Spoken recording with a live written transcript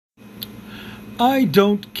I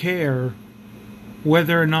don't care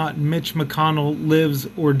whether or not Mitch McConnell lives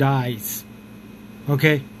or dies.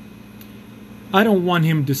 Okay? I don't want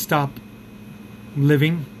him to stop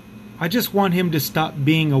living. I just want him to stop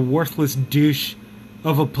being a worthless douche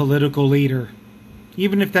of a political leader.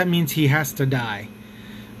 Even if that means he has to die.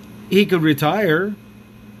 He could retire,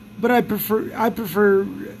 but I prefer,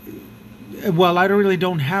 well, I really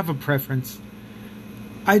don't have a preference.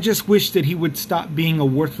 I just wish that he would stop being a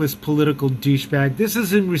worthless political douchebag. This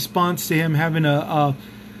is in response to him having a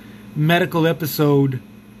medical episode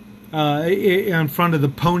in front of the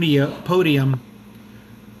podium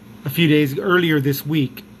a few days earlier this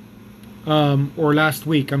week. Or last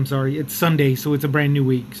week, I'm sorry. It's Sunday, so it's a brand new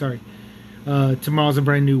week. Sorry. Tomorrow's a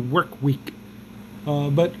brand new work week.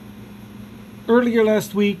 But earlier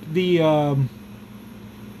last week, the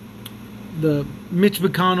Mitch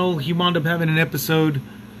McConnell, he wound up having an episode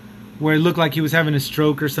where it looked like he was having a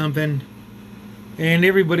stroke or something. And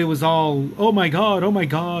everybody was all, oh my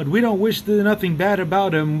God, we don't wish nothing bad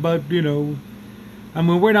about him, but, you know, I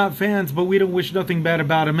mean, we're not fans, but we don't wish nothing bad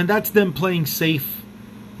about him. And that's them playing safe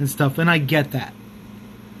and stuff, and I get that.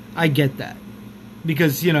 I get that.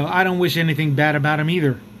 Because, you know, I don't wish anything bad about him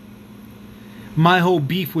either. My whole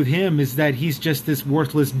beef with him is that he's just this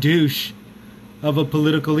worthless douche of a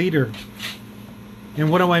political leader. And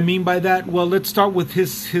what do I mean by that? Well, let's start with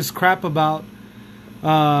his crap about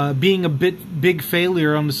being a big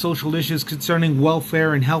failure on the social issues concerning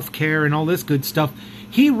welfare and health care and all this good stuff.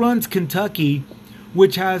 He runs Kentucky,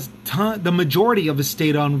 which has the majority of the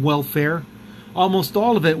state on welfare, almost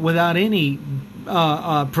all of it without any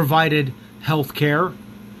provided health care.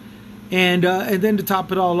 And then to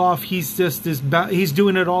top it all off, he's just he's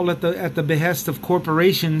doing it all at the behest of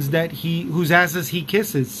corporations whose asses he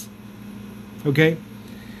kisses. Okay,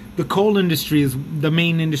 the coal industry is the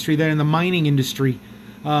main industry there, and the mining industry.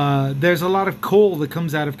 There's a lot of coal that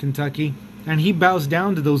comes out of Kentucky, and he bows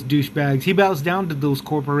down to those douchebags. He bows down to those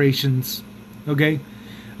corporations. Okay,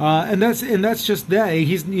 and that's just that.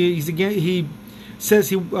 He says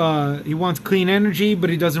he wants clean energy,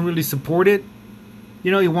 but he doesn't really support it.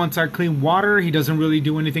 You know, he wants our clean water. He doesn't really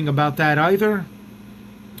do anything about that either.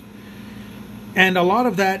 And a lot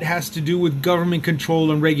of that has to do with government control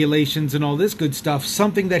and regulations and all this good stuff.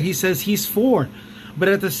 Something that he says he's for. But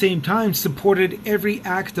at the same time, supported every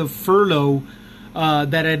act of furlough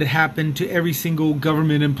that had happened to every single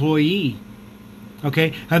government employee.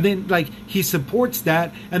 Okay? And then, like, he supports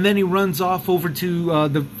that. And then he runs off over to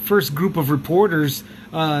the first group of reporters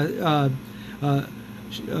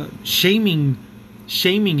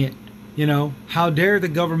shaming it, you know. How dare the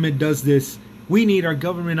government does this? We need our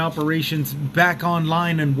government operations back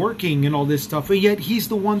online and working and all this stuff. And yet he's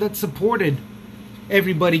the one that supported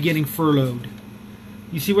everybody getting furloughed.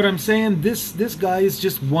 You see what I'm saying? This guy is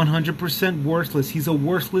just 100% worthless. He's a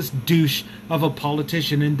worthless douche of a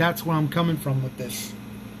politician, and that's where I'm coming from with this.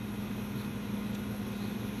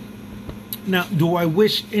 Now, do I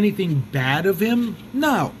wish anything bad of him?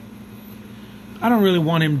 No. I don't really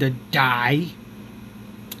want him to die.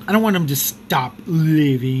 I don't want him to stop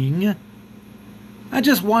living. I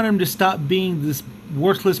just want him to stop being this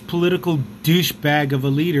worthless political douchebag of a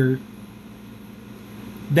leader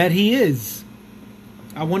that he is.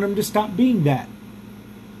 I want him to stop being that.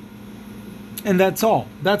 And that's all.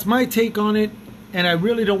 That's my take on it, and I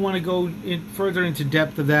really don't want to go further into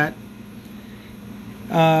depth of that.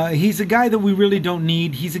 He's a guy that we really don't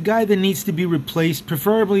need. He's a guy that needs to be replaced,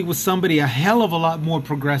 preferably with somebody a hell of a lot more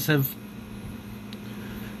progressive.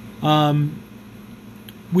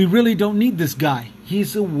 We really don't need this guy.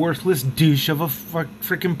 He's a worthless douche of a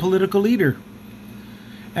freaking political leader.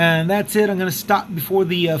 And that's it. I'm going to stop before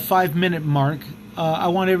the 5-minute mark. I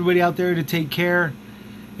want everybody out there to take care.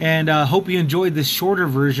 And hope you enjoyed this shorter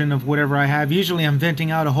version of whatever I have. Usually I'm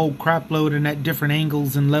venting out a whole crap load and at different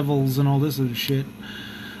angles and levels and all this other shit.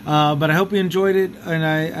 But I hope you enjoyed it. And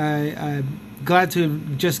I'm glad to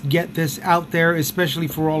just get this out there, especially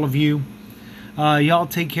for all of you. Y'all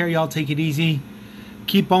take care. Y'all take it easy.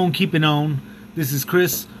 Keep on keeping on. This is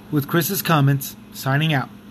Chris with Chris's Comments, signing out.